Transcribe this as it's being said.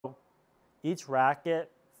each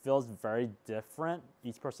racket feels very different.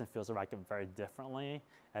 Each person feels the racket very differently.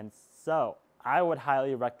 And so I would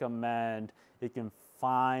highly recommend you can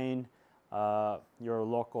find your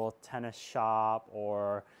local tennis shop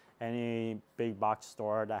or any big box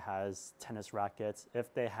store that has tennis rackets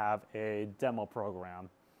if they have a demo program.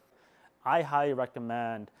 I highly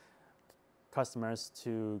recommend customers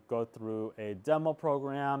to go through a demo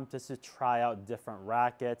program just to try out different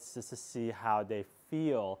rackets, just to see how they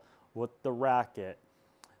feel with the racket.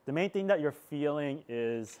 The main thing that you're feeling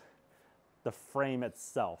is the frame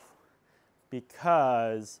itself,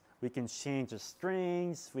 because we can change the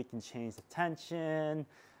strings, we can change the tension,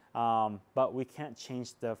 but we can't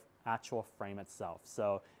change the actual frame itself.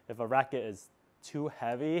 So if a racket is too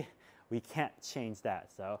heavy, we can't change that.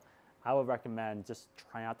 So I would recommend just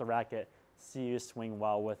trying out the racket, see you swing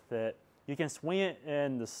well with it. You can swing it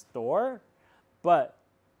in the store, but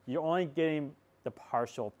you're only getting the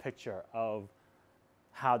partial picture of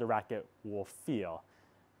how the racket will feel.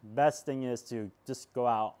 Best thing is to just go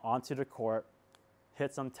out onto the court,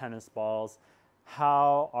 hit some tennis balls.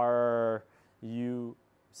 How are you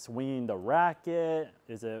swinging the racket?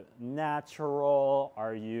 Is it natural?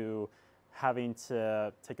 Are you having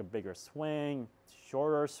to take a bigger swing,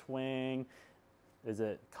 shorter swing? Is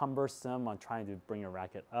it cumbersome on trying to bring your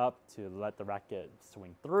racket up to let the racket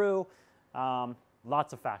swing through?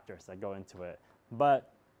 Lots of factors that go into it.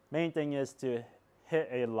 But main thing is to hit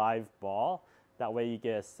a live ball. That way you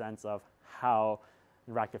get a sense of how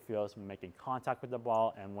the racket feels when making contact with the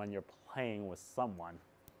ball and when you're playing with someone.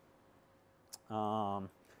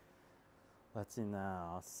 Let's see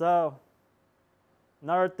now. So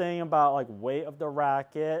another thing about like weight of the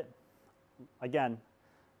racket, again,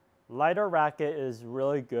 lighter racket is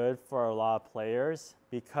really good for a lot of players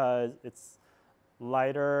because it's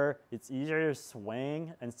lighter, it's easier to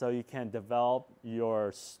swing, and so you can develop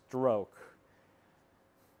your stroke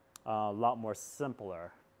a lot more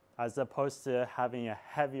simpler. As opposed to having a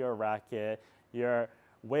heavier racket, your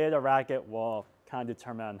weight of the racket will kind of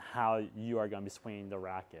determine how you are going to be swinging the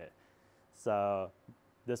racket. So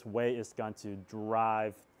this weight is going to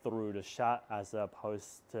drive through the shot as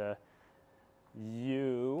opposed to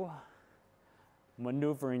you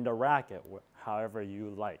maneuvering the racket however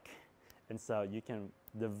you like. And so you can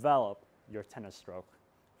develop your tennis stroke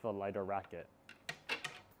with a lighter racket.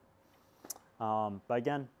 But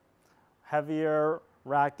again, heavier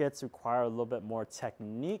rackets require a little bit more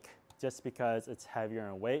technique just because it's heavier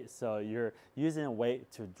in weight. So you're using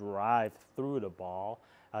weight to drive through the ball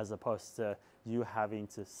as opposed to you having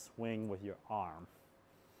to swing with your arm.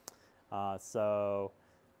 So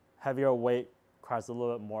heavier weight requires a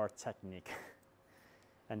little bit more technique.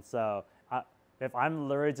 And so if I'm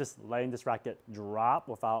literally just letting this racket drop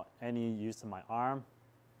without any use of my arm,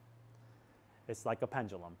 it's like a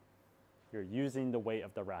pendulum. You're using the weight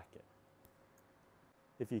of the racket.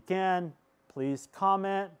 If you can, please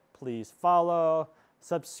comment, please follow,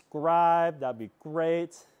 subscribe, that'd be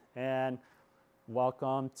great. And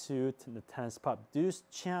welcome to the Tennis Pup Deuce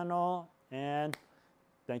channel. And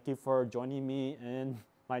thank you for joining me in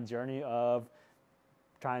my journey of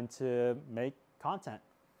trying to make content.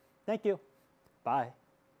 Thank you. Bye.